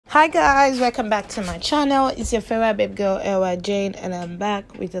Hi guys, welcome back to my channel. It's your favorite babe girl Ewa Jane, and I'm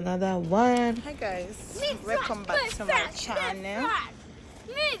back with another one. Hi guys, welcome back to my channel.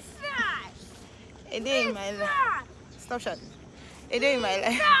 A day in my life. Stop shouting. A day in my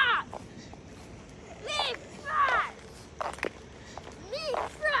life.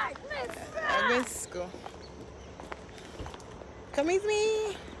 I'm going to school. Come with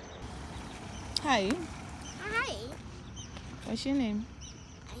me. Hi. Hi. What's your name?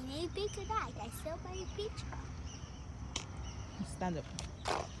 I need a picture that. I still buy a picture. Stand up.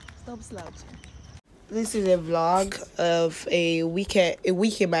 Stop slouching. This is a vlog of a week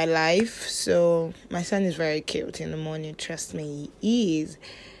in my life. So my son is very cute in the morning. Trust me, he is.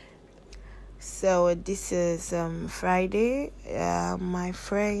 So this is Friday. My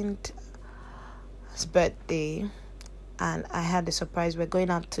friend's birthday, and I had a surprise. We're going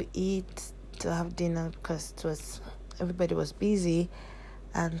out to eat, to have dinner, because everybody was busy.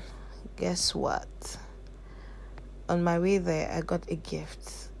 And guess what? On my way there, I got a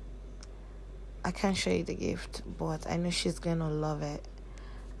gift. I can't show you the gift, but I know she's gonna love it.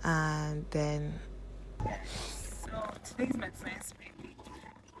 And then, so today's my friend's birthday,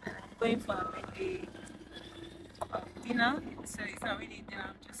 and I'm going for a birthday dinner. So it's not really dinner.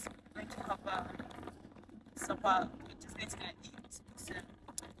 I'm just going to have a supper. We're just going to go eat. So,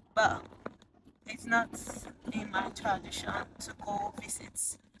 but it's not in my tradition to go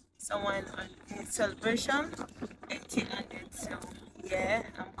visit someone on a celebration empty-handed. So yeah,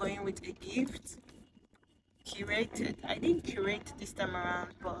 I'm going with a gift curated. I didn't curate this time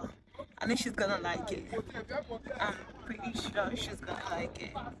around, but I know she's gonna like it. I'm pretty sure she's gonna like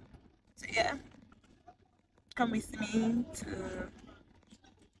it. So yeah, come with me to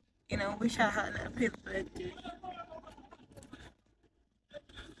wish her a happy birthday.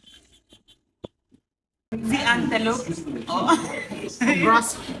 The antelope or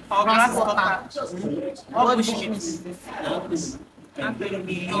grasshopper or bushmeat.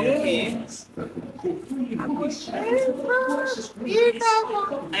 Okay.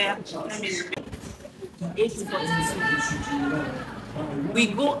 We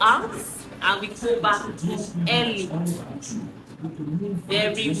go out and we go back early.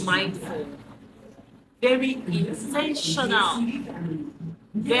 Very mindful, very intentional,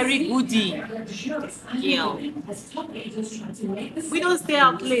 very goody girl. We don't stay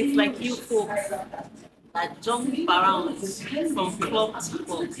out late like you folks that jump around from club to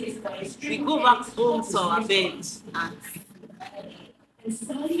club. We go back home to our bed and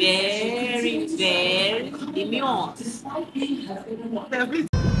very, very demure.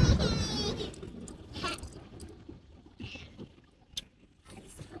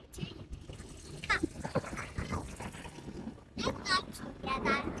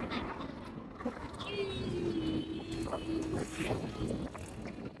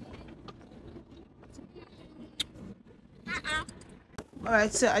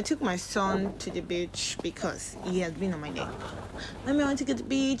 Alright, so I took my son to the beach because he has been on my neck. Let me want to go to the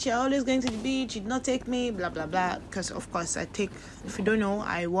beach. You're always going to the beach. You did not take me, blah blah blah. Because of course if you don't know,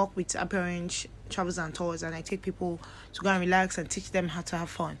 I work with Appearance Travels and Tours, and I take people to go and relax and teach them how to have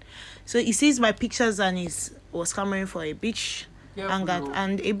fun. So he sees my pictures and was clamoring for a beach hangout,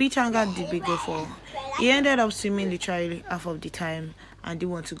 and a beach hangout did we go for. He ended up swimming literally half of the time and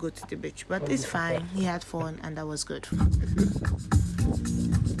didn't want to go to the beach, but it's fine. He had fun and that was good.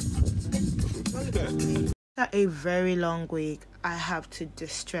 After a very long week, I have to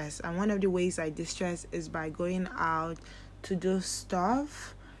distress, and one of the ways I distress is by going out to do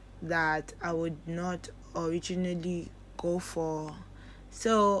stuff that I would not originally go for.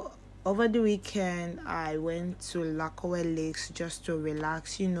 So over the weekend, I went to Lakowe Lakes just to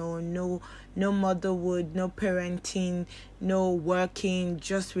relax. No motherhood, no parenting, no working,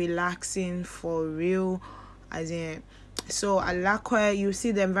 just relaxing for real. So at Lakowe, you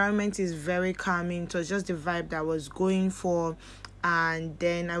see the environment is very calming. It was just the vibe that I was going for. And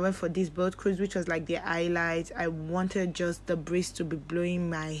then I went for this boat cruise, which was like the highlight. I wanted just the breeze to be blowing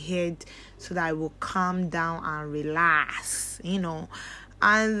my head so that I will calm down and relax,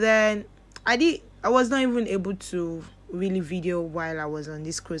 And then I was not even able to really video while I was on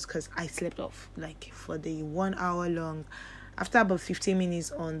this cruise because I slept off like for the 1 hour long. After about 15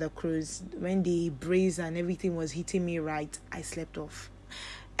 minutes on the cruise, when the breeze and everything was hitting me right, I slept off.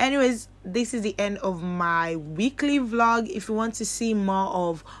 Anyways, this is the end of my weekly vlog. If you want to see more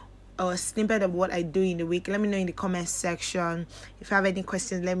of a snippet of what I do in the week, let me know in the comment section. If you have any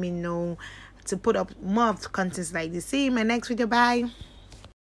questions, let me know to put up more of the contents like this. See you in my next video. Bye.